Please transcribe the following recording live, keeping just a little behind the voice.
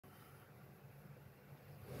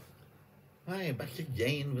Hi, back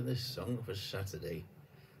again with this song for Saturday.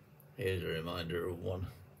 Here's a reminder of one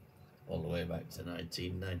all the way back to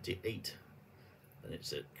 1998. And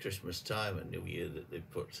it's at Christmas time and New Year that they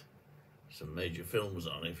put some major films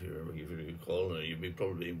on, if you recall, and you've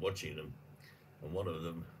probably been watching them. And one of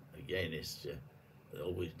them, again, is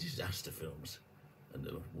always disaster films. And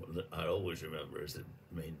the one that I always remember as the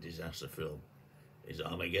main disaster film is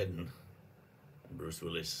Armageddon. And Bruce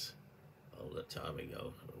Willis, all that time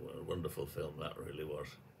ago. What a wonderful film that really was.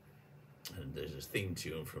 And there's a theme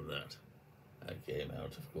tune from that came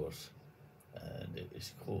out, of course, and it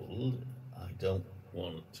is called I Don't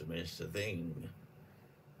Want to Miss a Thing.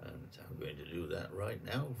 And I'm going to do that right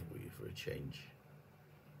now for you for a change.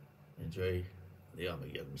 Enjoy the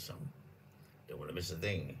Armageddon song. Don't want to miss a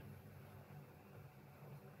thing.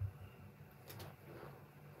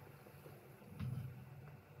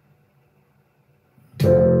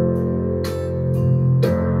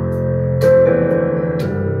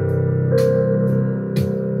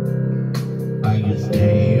 I can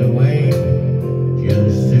stay awake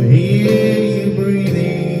just to hear you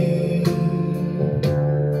breathing,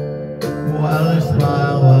 while I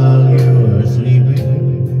smile while you are sleeping.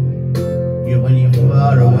 When you're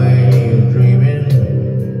far away, you're dreaming.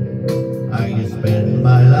 I can spend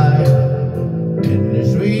my life in the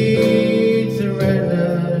sweet surrender.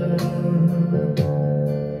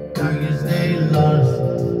 I can stay lost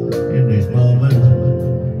in this moment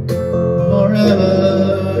forever.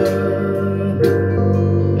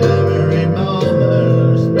 Every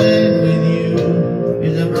moment spent with you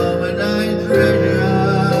is a moment I treasure.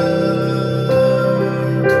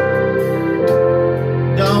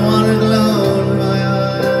 Don't wanna close my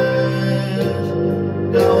eyes,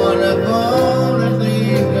 don't wanna fall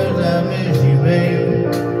asleep, 'cause I miss you, babe.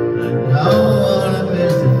 I don't wanna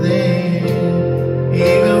miss a thing,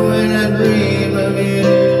 even when I dream of you.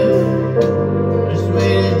 The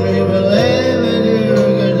sweetest dream will ever do,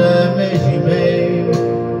 'cause I miss you, babe.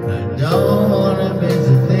 I don't wanna miss a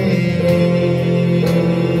thing.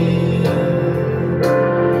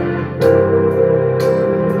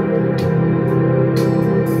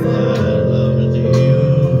 My love to you,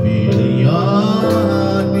 feeling your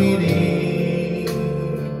heart beating,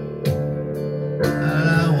 and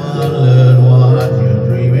I wondered what you're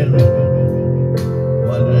dreaming,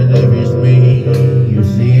 wondering if it's me you're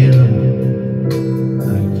seeing.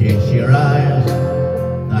 I kiss your eyes,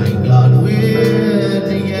 thank God we're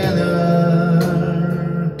together,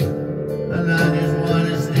 and I just want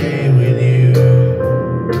to stay with you,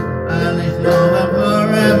 and this moment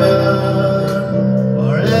forever,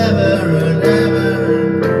 forever and ever.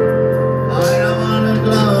 I don't want to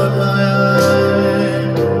close my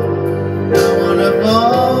eyes, don't want to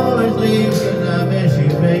fall asleep, 'cause I miss you,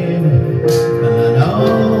 babe. And I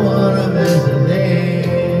don't want to miss a thing,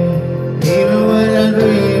 even when I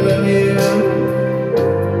dream of you.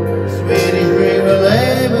 Sweetest dream will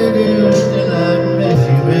ever do, still I miss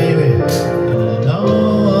you, baby. And I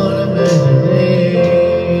don't want to miss a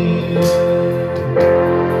thing.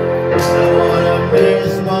 I want to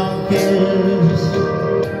miss one kiss,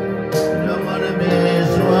 don't want to miss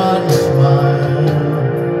one smile.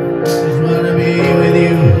 Just want to be with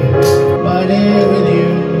you, right here with you,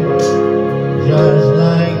 just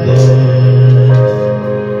like this.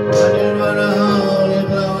 I just want to hold you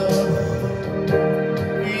close,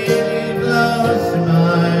 really close to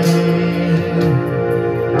mine,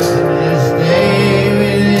 and just stay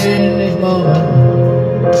within this moment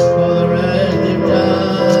for the rest of time.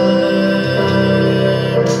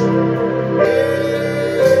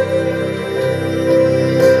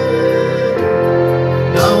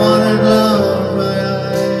 Don't wanna close my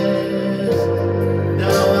eyes,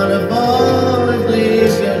 don't wanna fall asleep,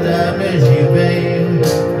 'cause I miss you, babe.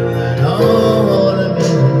 And I don't wanna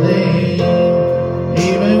miss a thing,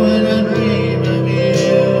 even when I dream of you.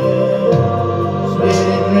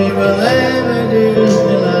 Sweetest dream will ever do,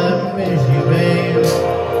 still I miss you, babe.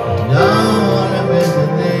 Don't wanna miss a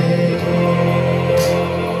thing,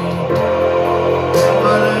 don't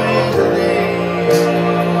wanna miss a thing,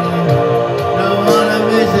 don't wanna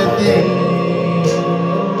miss a thing,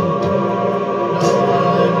 don't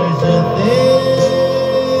wanna miss a thing.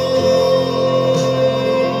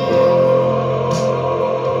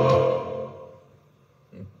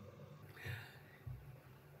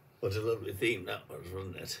 What a lovely theme that was,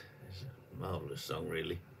 wasn't it? It's a marvellous song,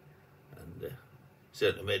 really. And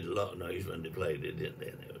certainly made a lot of noise when they played it, didn't they?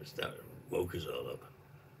 And that woke us all up.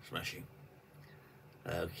 Smashing.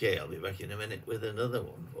 Okay, I'll be back in a minute with another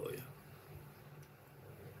one for you.